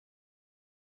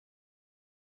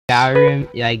shower room,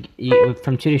 like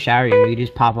from 2 to shower room, you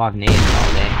just pop off nades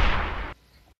all day.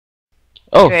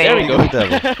 Oh, there we go. I'm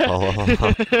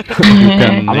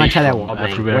gonna try that wall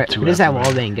bang. Where does that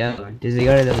wall bang go? Does it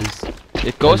go to those?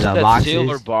 It goes to that boxes?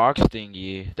 silver box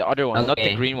thingy. The other one, not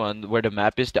the green one where the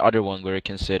map is. The other one where it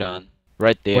can sit on.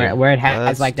 Right there. Where it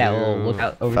has like that little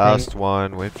lookout over fast thing.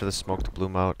 one. Wait for the smoke to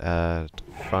bloom out at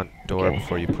front door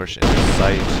before you push into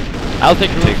sight. I'll take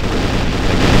room.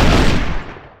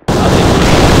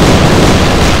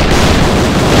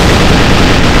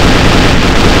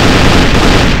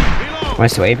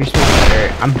 Want to wait for speed?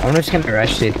 I'm just gonna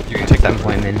rush to. You can take that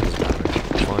appointment.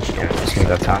 Yeah, I'm just gonna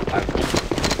go top.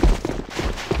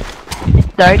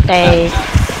 Dark days.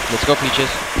 Let's go, Peaches.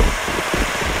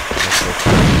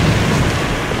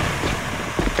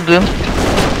 Boom.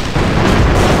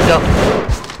 Go.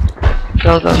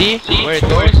 Go, go. See where it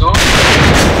goes?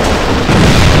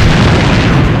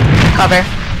 Cover.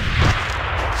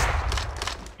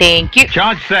 Thank you.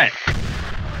 Charge set.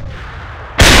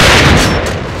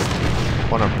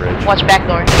 One on bridge. Watch back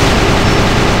door.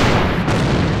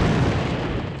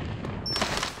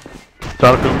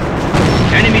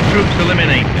 Enemy troops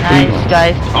eliminated. Nice,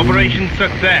 guys. Operation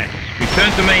success.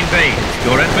 Return to main base.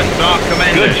 Your efforts are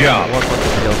commended. Good job.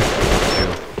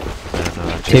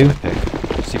 Two.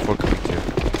 C4 coming too.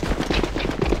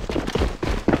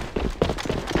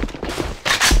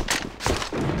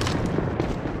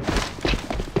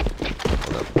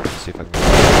 Hold up. Let's see if I can.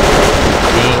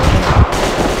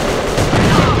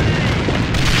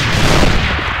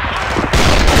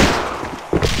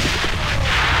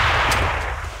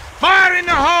 Fire in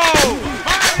the hole!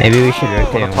 Maybe we should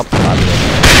rotate on top of the lobby.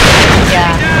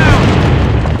 Yeah.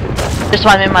 There's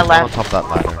one in my On left. top of that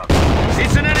ladder.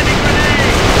 It's an enemy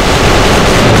grenade!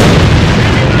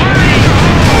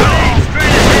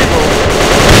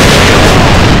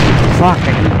 Fuck, I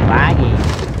keep lagging.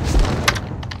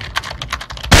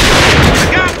 I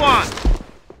got one!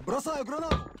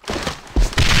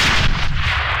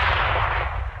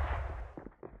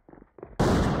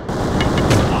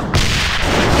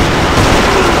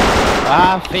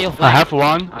 Ah, fail. I have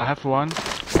one.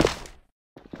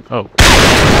 Oh.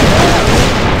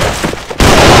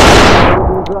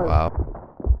 Wow.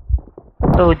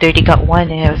 Oh, Dirty got one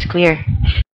and it was clear.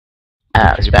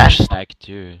 That was bad. Stack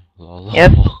too. Lol.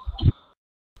 Yep.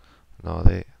 No,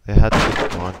 they had to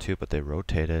go on too, but they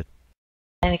rotated.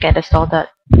 And we kinda stalled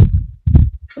that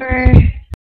for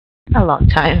a long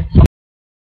time.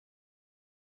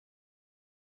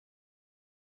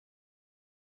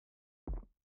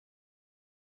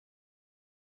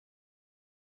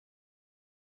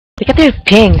 Look at their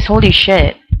pings, holy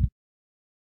shit.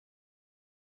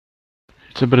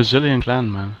 It's a Brazilian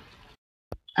clan, man.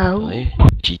 Oh. Really?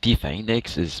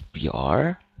 GTFenix is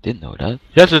BR? Didn't know that.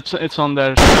 Yes, it's on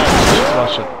their side.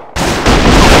 Rush it.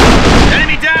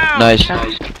 Enemy down! Nice.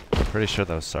 Pretty sure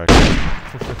that was Sark.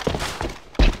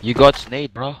 You got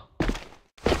snade, bro.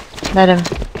 Let him.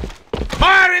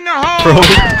 Fire in the hole!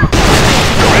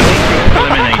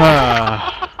 Eliminated.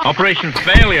 Operation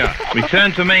failure.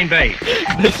 Return to main base.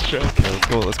 This truck.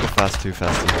 Okay, let's go fast too,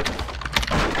 fast too.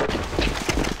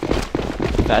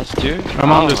 Fast too?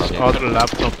 I'm on this okay. other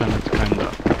laptop and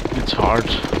it's hard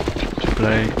to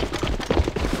play.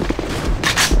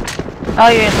 Oh,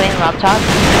 you're playing laptop?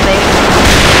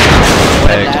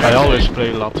 I always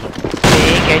play laptop.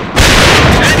 Figured.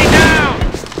 Enemy down!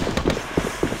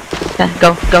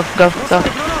 Go, go, go, go.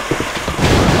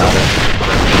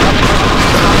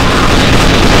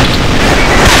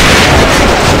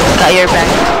 Got your back.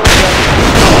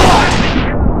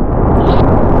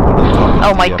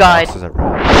 Oh my god. Shower.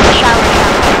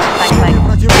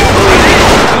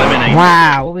 Eliminated.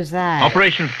 Wow, what was that?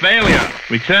 Operation failure.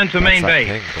 Return to main base.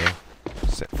 Ping, bro.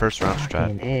 First round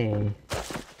strat. A.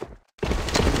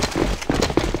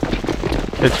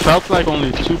 It felt like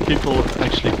only 2 people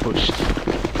actually pushed.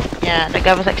 Yeah, the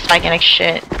guy was like spiking like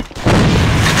shit. There's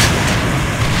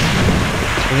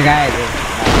a guy.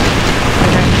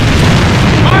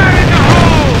 Fire in the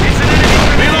hole! It's an enemy.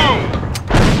 Reload!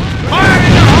 Fire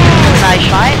in the hole! Nice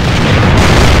shot.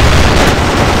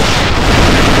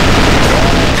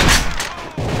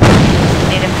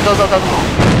 Need him. Go, go, go.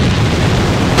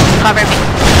 Cover me.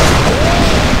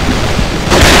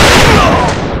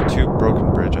 2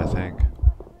 broken bridge, I think.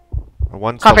 Or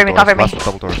 1 Cover me, cover me. Last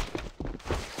double door.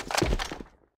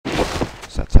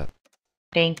 Set.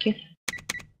 Thank you.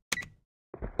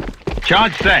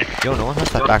 Charge set. Yo, no one has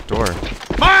that back door.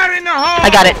 Fire in the hole! I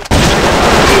got it.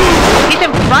 He's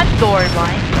in front door,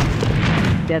 blind.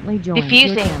 Deadly joint.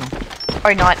 Defusing.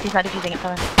 Or not, he's not defusing it.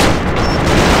 Come on.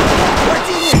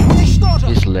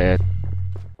 He's lit.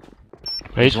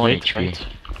 Wait, He's 1 wait, HP. wait.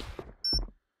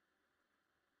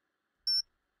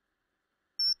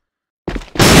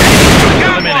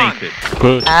 eliminated.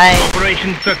 Good. Nice.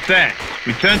 Operation success.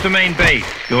 Return to main base.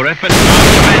 Your efforts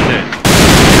are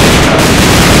commended.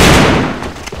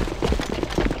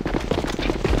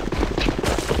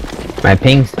 My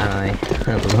ping's finally.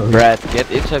 Brad, get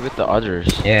inside with the others.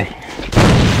 Yeah.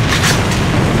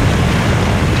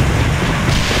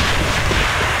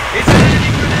 It's an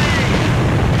enemy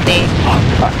grenade! Stay.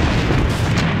 Fire!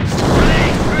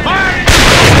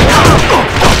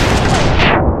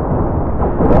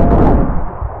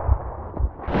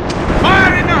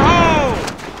 Fire in the hole!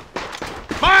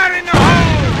 Fire in the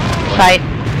hole! Sight.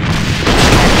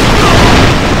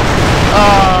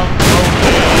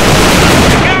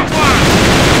 Got one!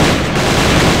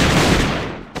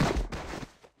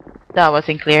 That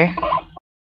wasn't clear.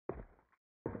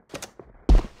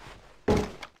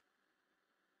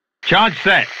 Charge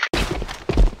set.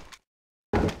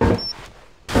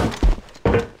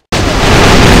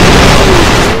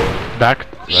 Back.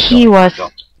 He was.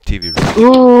 TV room.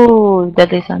 Ooh,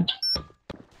 deadly son.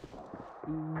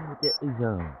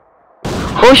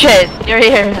 Oh shit, you're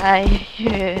here.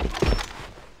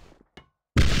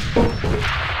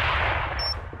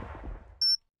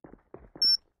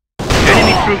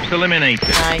 Enemy troops eliminated.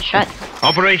 Nice shot.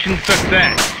 Operation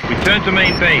success. Return to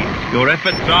main base. Your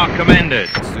efforts are commended.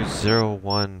 Let's do 0,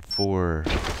 1, 4.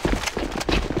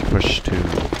 Push 2.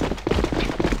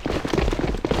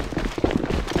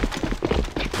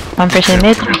 1%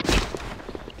 mid.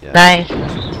 Yeah. Nice.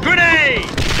 Grenade!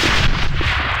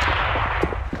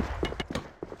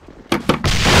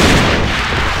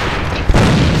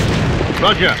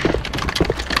 Roger.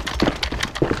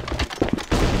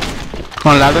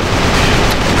 Come on, ladder.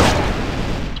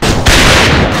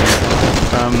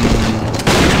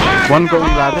 One going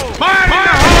ladder. Fire in the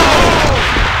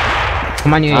hole!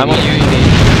 Come on, you. I'm on you,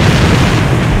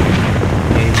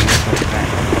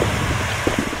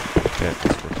 Okay,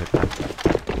 let's rotate back.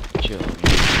 Chill.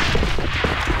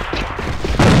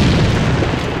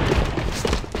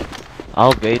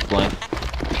 I'll bait blind.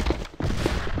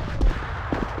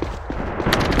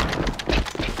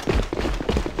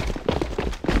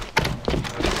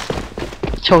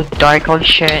 So dark, holy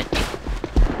shit.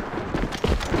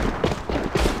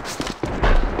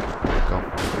 Go.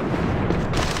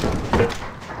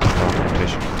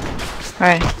 Rotation.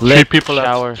 Alright. Three people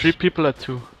showers. at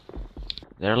 2.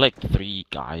 There are like 3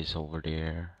 guys over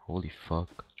there. Holy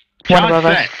fuck. One Charge above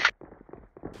us. set.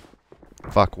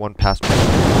 Fuck, one past me.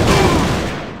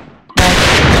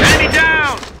 Nice. Enemy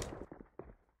down!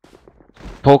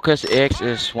 Focus X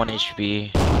is 1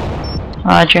 HP.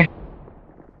 Roger.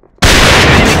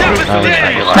 Enemy troops Oh, yeah.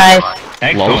 eliminated. Nice.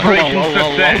 Excellent. Operation Low.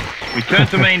 success. Return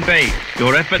to main base.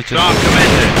 Your efforts are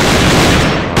commended.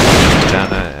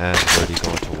 Jana and Birdie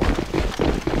going to 1.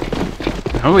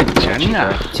 Oh, it's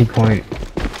Jenna. 2 point.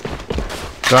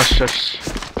 Rushers.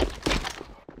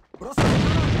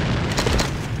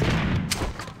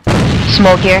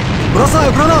 Smoke here.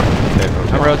 Okay,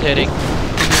 I'm rotating.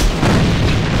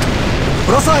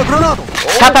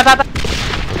 Pop, pop, pop.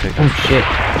 okay, Oh shit.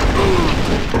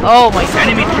 Oh my god.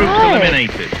 Enemy troops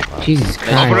eliminated. Jesus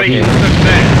Christ. Operation dude.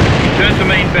 success. Return to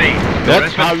main base. Your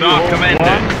That's how efforts you are hold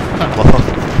commended.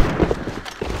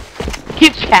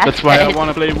 Keep fast. That's why I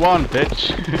wanna play 1,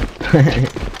 bitch.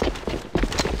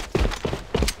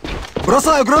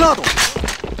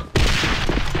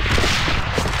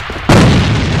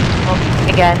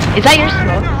 Again. Is that your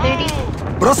smoke, 30?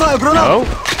 No.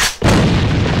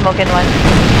 Smoking one.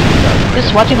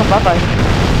 Just watching above us.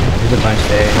 There's a bunch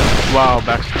there. Wow,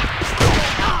 back.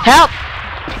 Help!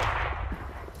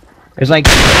 There's like.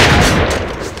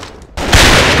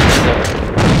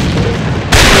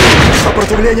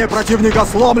 Сопротивление противника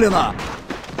сломлено!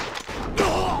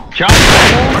 Charge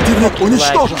set. Противник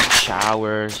уничтожен!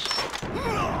 Showers.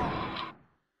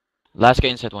 Last guy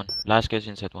inside 1. Last guy's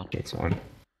inside 1. It's one.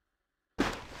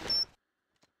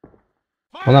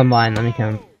 Hold on, blind. Let me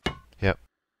come. Yep.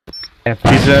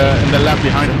 He's in the lab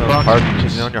behind the box. hard,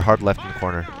 he's on your hard left in the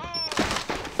corner.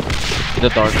 The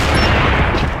dark.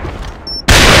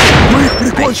 Мы их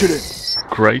прикончили!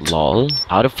 Great. Lol.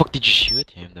 How the fuck did you shoot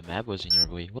him? The map was in your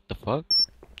way. What the fuck?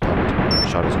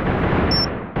 Shot his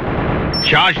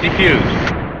Charge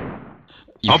defused.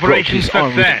 You broke Operation his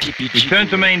arm with success. TPG. Return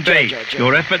to main base.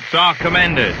 Your efforts are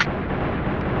commended.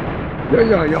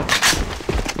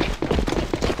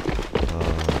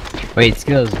 Wait,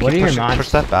 skills. What are your push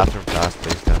mods? that bathroom fast,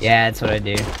 please, guys. Yeah, that's what I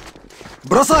do.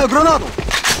 Бросаю гранату!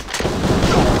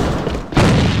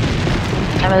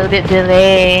 I'm a little bit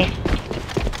delayed.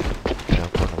 Yeah,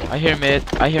 corner I hear mid.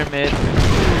 I hear mid.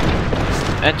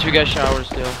 And 2 guys shower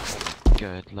still.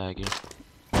 Good, laggy.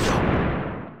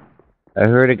 I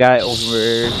heard a guy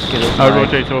over. I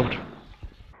rotate over.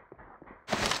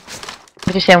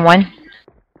 Did you say one?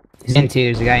 He's in two.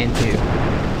 There's a guy in two.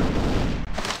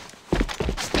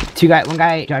 One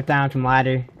guy dropped down from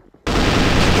ladder.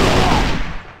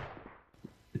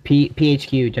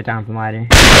 PHQ dropped down from ladder.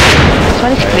 This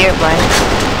one is clear,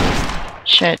 blind.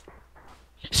 Shit.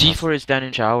 C4 is down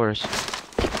in showers.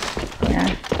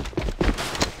 Yeah.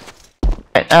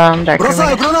 Dark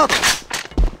Бросаю room. гранату!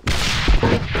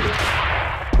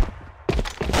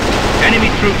 Enemy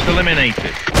troops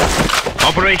eliminated.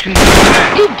 Operation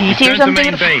success. Did you see Return to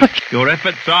something? main base. Your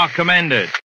efforts are commended.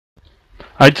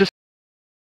 I just